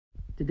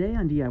Today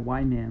on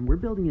DIY Man, we're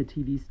building a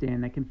TV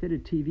stand that can fit a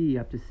TV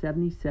up to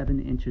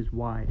 77 inches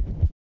wide.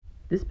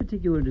 This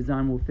particular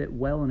design will fit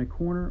well in a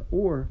corner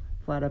or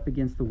flat up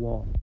against the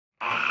wall.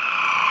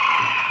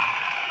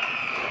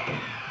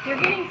 You're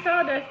getting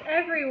sawdust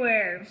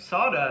everywhere.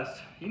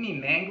 Sawdust? You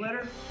mean man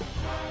glitter?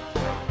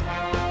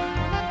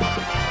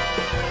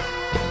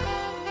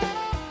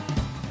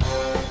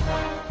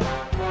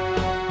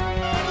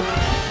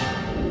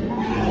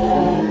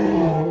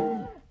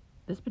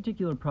 This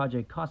particular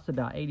project costs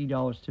about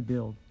 $80 to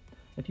build.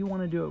 If you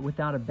want to do it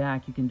without a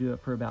back, you can do it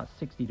for about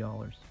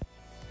 $60.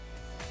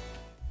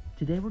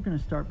 Today we're going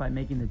to start by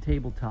making the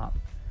tabletop.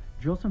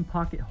 Drill some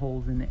pocket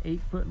holes in the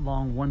 8-foot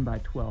long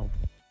 1x12.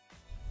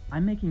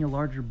 I'm making a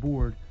larger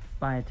board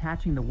by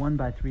attaching the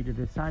 1x3 to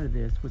the side of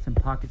this with some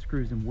pocket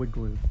screws and wood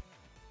glue.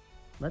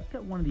 Let's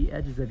cut one of the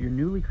edges of your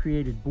newly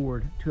created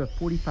board to a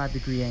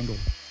 45-degree angle.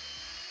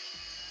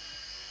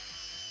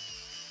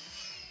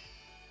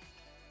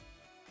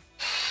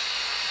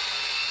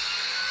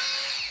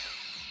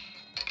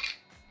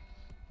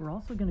 We're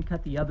also going to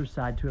cut the other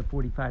side to a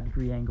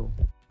 45-degree angle.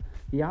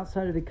 The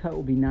outside of the cut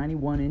will be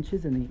 91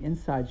 inches and the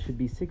inside should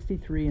be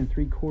 63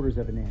 3/4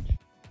 of an inch.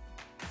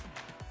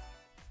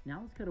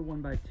 Now let's cut a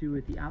 1x2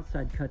 with the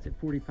outside cuts at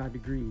 45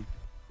 degrees.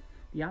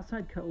 The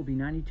outside cut will be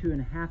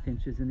 92.5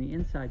 inches and the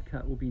inside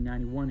cut will be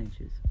 91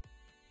 inches.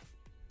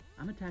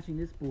 I'm attaching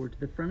this board to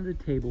the front of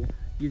the table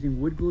using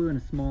wood glue and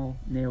a small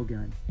nail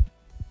gun.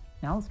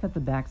 Now let's cut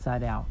the back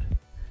side out.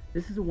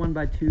 This is a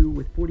 1x2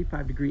 with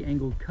 45-degree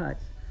angled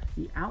cuts.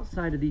 The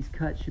outside of these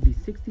cuts should be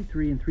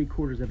 63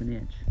 3/4 of an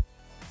inch.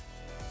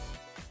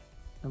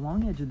 The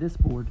long edge of this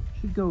board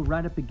should go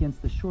right up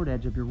against the short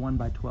edge of your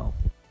 1x12.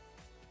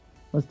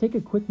 Let's take a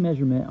quick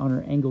measurement on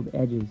our angled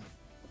edges.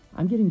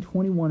 I'm getting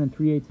 21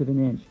 3/8 of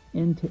an inch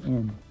end to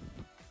end.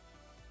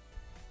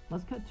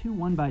 Let's cut two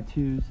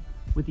 1x2s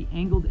with the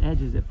angled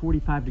edges at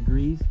 45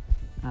 degrees.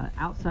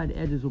 Outside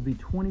edges will be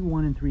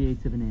 21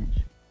 3/8 of an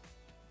inch.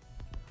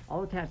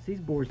 I'll attach these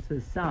boards to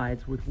the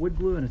sides with wood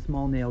glue and a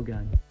small nail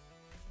gun.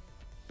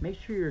 Make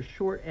sure your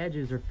short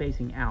edges are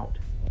facing out.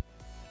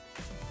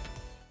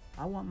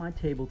 I want my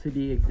table to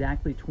be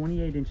exactly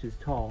 28 inches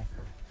tall,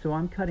 so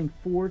I'm cutting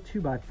 4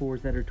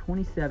 2x4s that are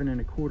 27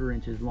 1/4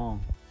 inches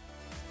long.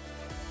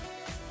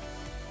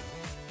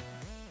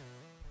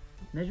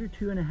 Measure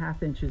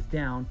 2.5 inches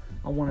down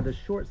on one of the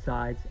short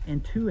sides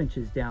and 2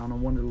 inches down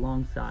on one of the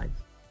long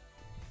sides.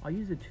 I'll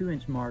use a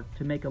 2-inch mark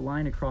to make a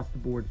line across the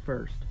board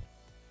first.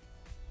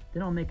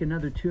 Then I'll make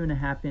another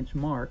 2.5-inch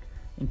mark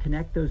and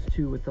connect those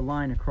two with the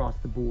line across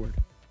the board.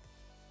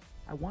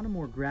 I want a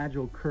more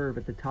gradual curve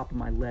at the top of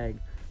my leg,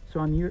 so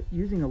I'm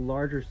using a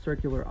larger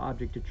circular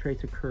object to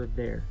trace a curve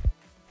there.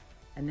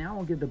 And now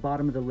I'll give the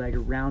bottom of the leg a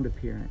round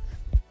appearance.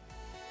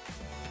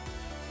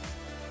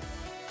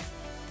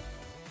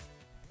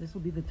 This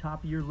will be the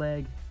top of your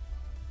leg,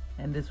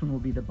 and this one will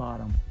be the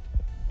bottom.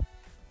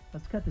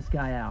 Let's cut this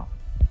guy out.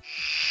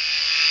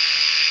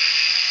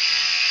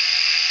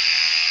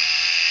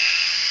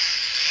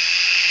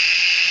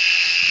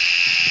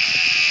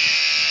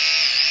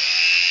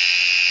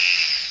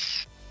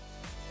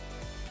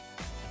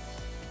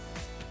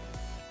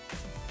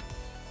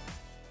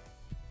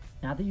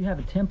 Now that you have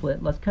a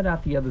template, let's cut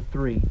out the other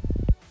 3.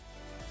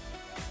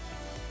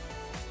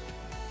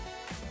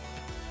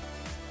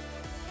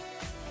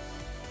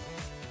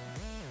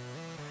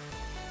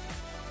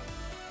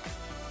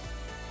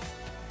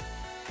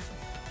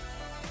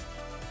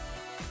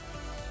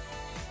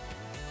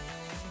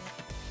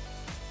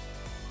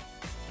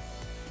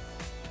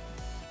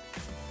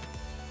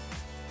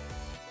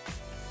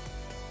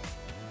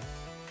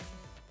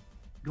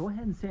 Go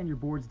ahead and sand your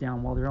boards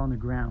down while they're on the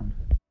ground.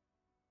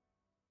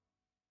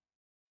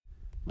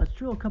 Let's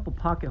drill a couple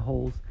pocket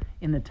holes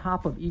in the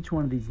top of each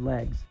one of these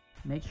legs.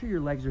 Make sure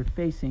your legs are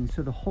facing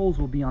so the holes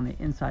will be on the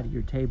inside of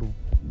your table.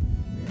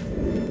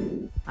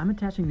 I'm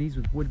attaching these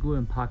with wood glue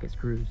and pocket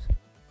screws.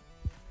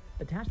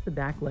 Attach the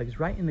back legs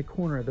right in the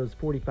corner of those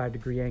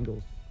 45-degree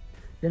angles.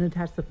 Then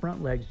attach the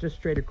front legs just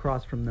straight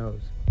across from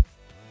those.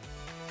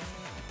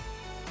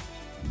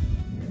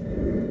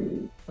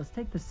 Let's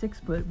take the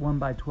 6-foot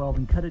 1x12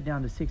 and cut it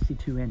down to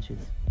 62 inches.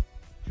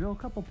 Drill a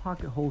couple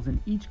pocket holes in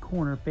each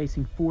corner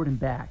facing forward and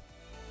back.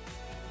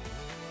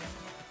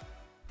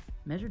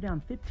 Measure down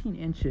 15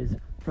 inches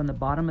from the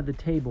bottom of the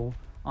table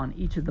on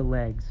each of the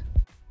legs.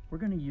 We're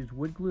going to use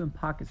wood glue and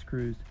pocket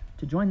screws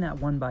to join that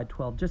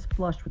 1x12 just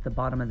flush with the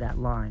bottom of that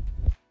line.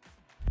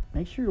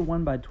 Make sure your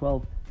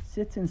 1x12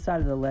 sits inside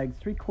of the legs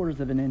 3/4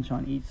 of an inch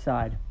on each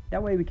side.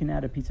 That way we can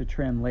add a piece of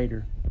trim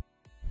later.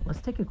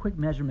 Let's take a quick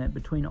measurement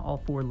between all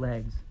 4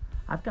 legs.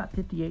 I've got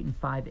 58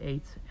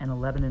 5/8 and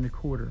 11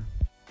 1/4.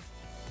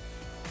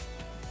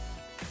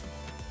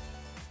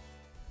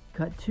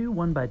 Cut 2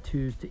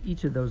 1x2s to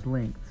each of those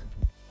lengths.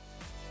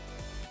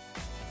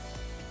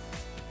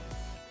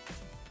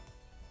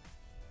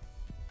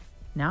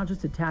 Now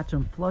just attach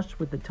them flush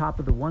with the top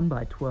of the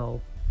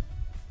 1x12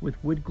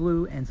 with wood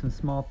glue and some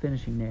small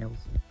finishing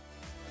nails.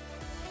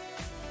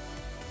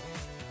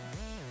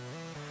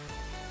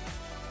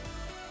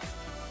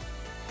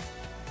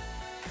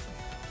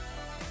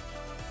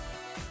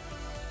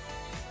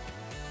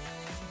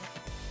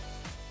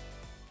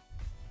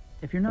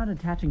 If you're not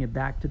attaching it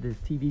back to this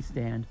TV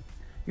stand,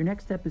 your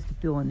next step is to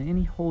fill in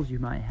any holes you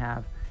might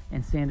have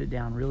and sand it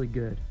down really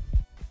good.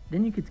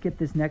 Then you could skip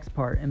this next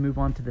part and move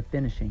on to the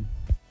finishing.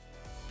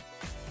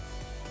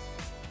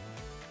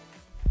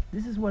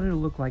 This is what it'll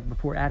look like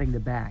before adding the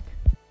back.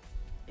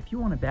 If you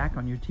want a back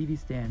on your TV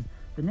stand,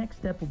 the next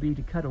step will be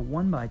to cut a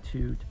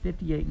 1x2 to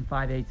 58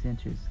 5/8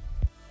 inches.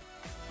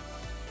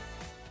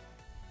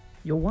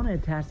 You'll want to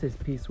attach this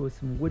piece with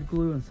some wood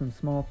glue and some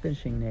small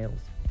finishing nails.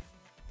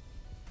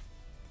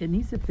 It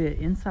needs to fit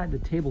inside the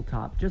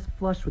tabletop, just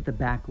flush with the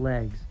back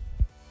legs.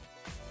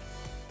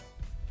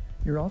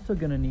 You're also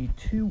going to need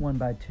two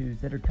 1x2s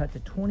that are cut to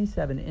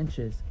 27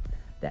 inches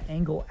that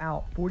angle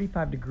out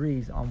 45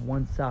 degrees on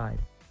one side.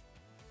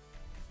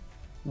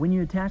 When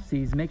you attach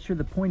these, make sure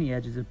the pointy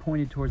edges are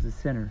pointed towards the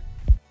center.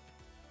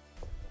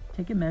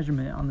 Take a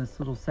measurement on this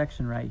little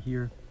section right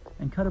here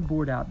and cut a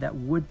board out that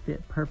would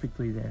fit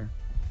perfectly there.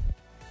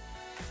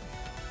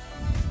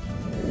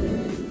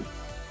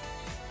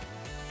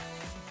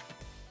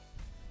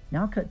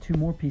 Now cut two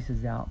more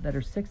pieces out that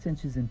are 6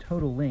 inches in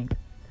total length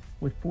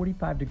with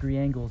 45-degree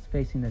angles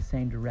facing the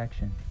same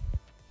direction.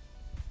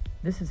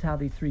 This is how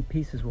these three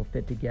pieces will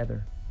fit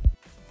together.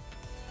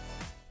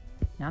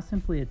 Now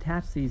simply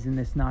attach these in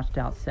this notched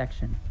out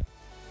section.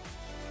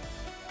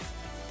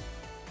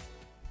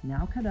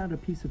 Now cut out a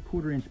piece of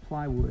 1/4 inch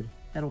plywood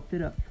that'll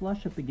fit up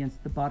flush up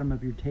against the bottom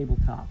of your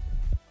tabletop.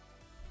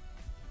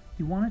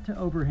 You want it to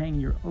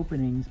overhang your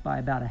openings by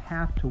about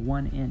 1/2 to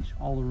 1 inch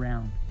all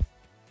around.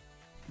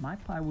 My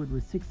plywood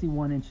was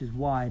 61 inches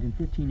wide and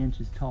 15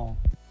 inches tall.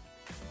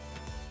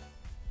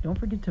 Don't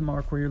forget to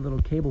mark where your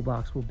little cable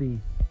box will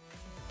be.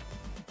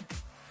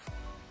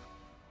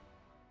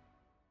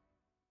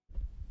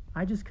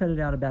 I just cut it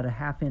out about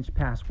 1/2 inch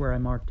past where I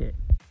marked it.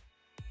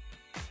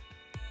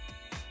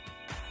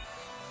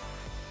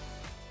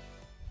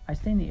 I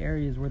stained the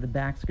areas where the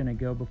back's going to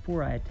go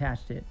before I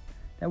attached it.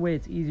 That way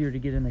it's easier to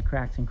get in the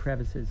cracks and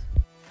crevices.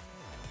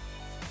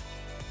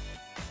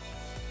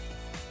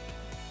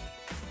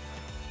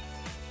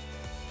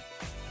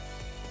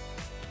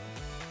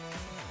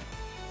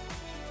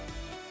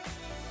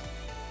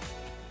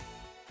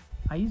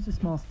 I used a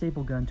small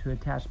staple gun to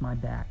attach my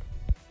back.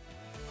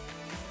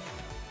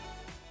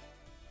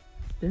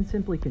 Then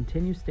simply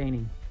continue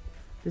staining.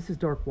 This is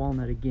dark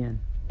walnut again.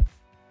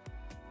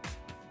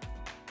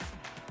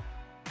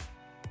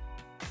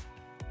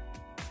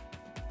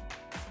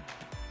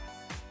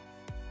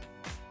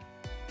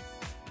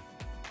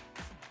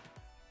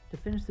 To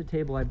finish the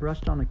table, I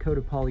brushed on a coat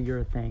of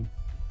polyurethane.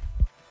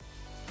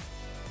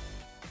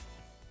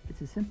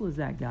 It's as simple as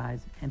that,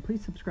 guys, and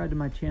please subscribe to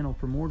my channel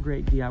for more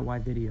great DIY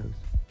videos.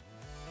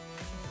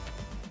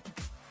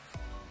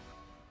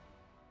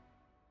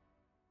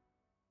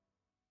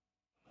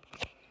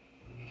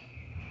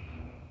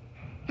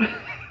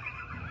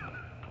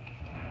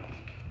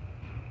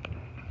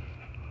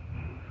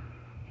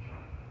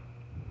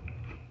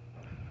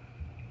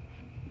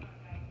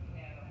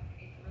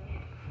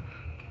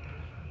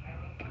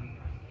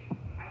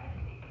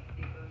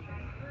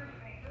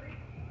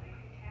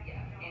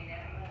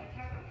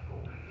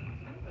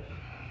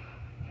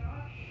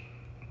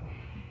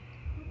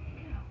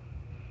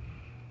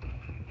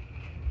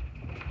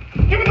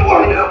 Give me the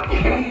water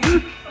now!